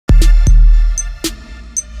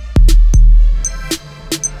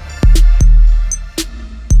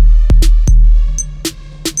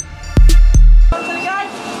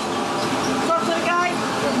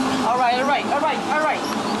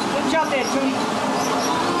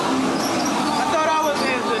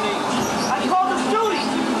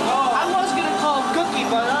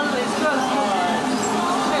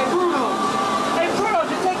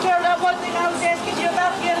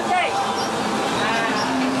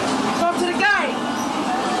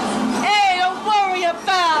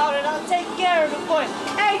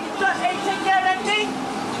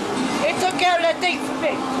thing for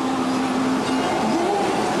me.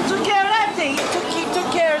 Took care of that thing. He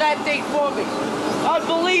took care of that thing for me.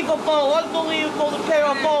 Unbelievable, unbelievable the pair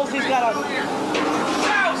of balls he's got on.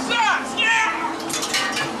 Wow, sucks, yeah!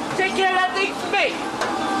 Take care of that thing for me.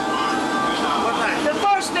 The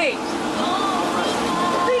first thing.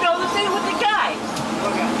 You know, the thing with the guy.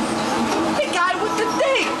 Okay. The guy with the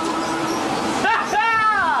thing.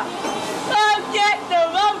 I'm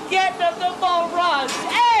getting them, the ball runs.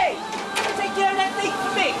 Hey! Take care of that thing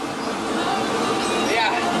for me.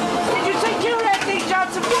 Yeah. Did you take care of that thing,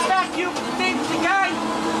 Johnson? Get back you with the thing with the guy.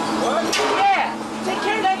 What? Yeah. Take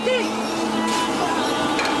care of that thing.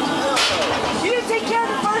 You didn't take care of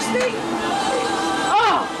the first thing?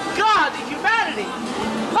 Oh, God, the humanity.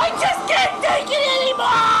 I just can't take it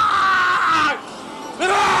anymore!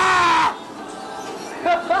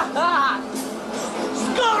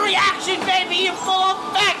 School reaction, baby, in full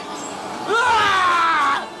effect!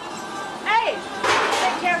 Hey,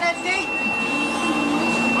 take care of that thing.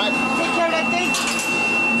 What? Take care of that thing.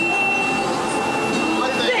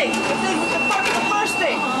 What thing? The thing with the first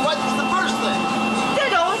thing. What was the first thing? You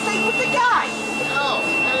know, the thing with the guy. Oh,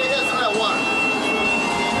 and it isn't that one.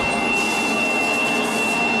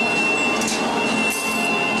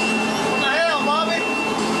 What the hell, Bobby?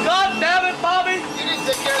 God damn it, Bobby. You didn't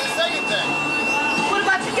take care of the second thing. What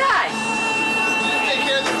about the guy? You didn't take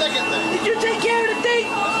care of the second thing. Did you take care of the thing?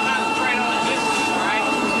 Concentrate on the business, all right?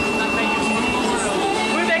 Not making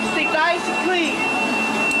We make things nice and clean.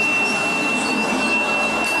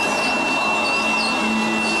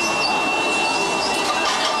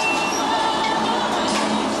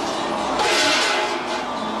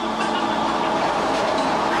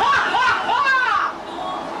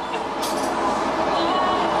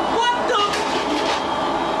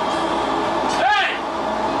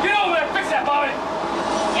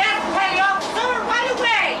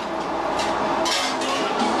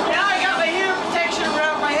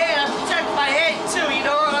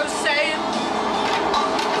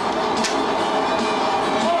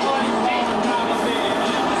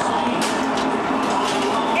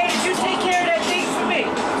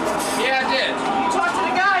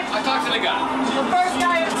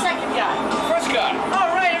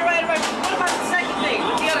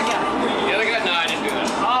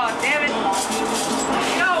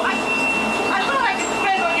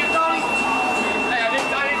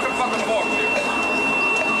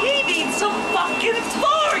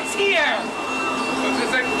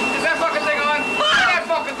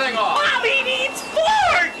 Bobby needs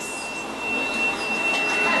forks!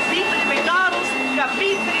 Got beef in the McDonald's, got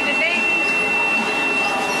beef in the Navy.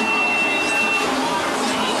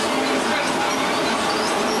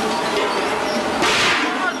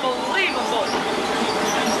 Unbelievable.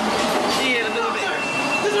 See you in a little bit.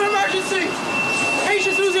 This is an emergency!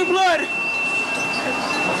 Patient's losing blood!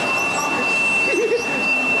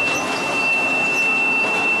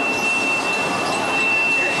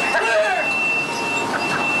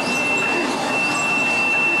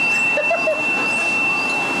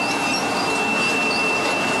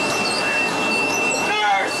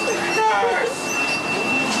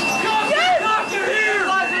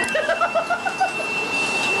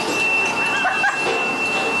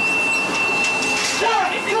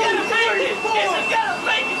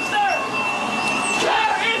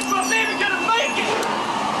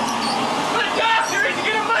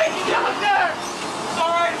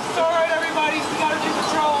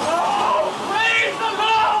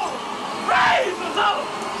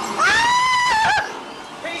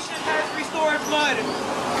 Blood.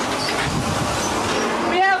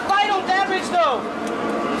 We have vital damage though.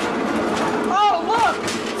 Oh look!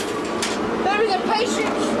 Maybe the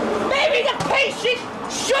patient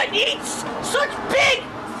shouldn't eat such big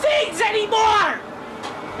things anymore!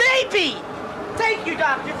 Maybe! Thank you,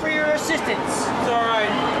 doctor, for your assistance. It's alright.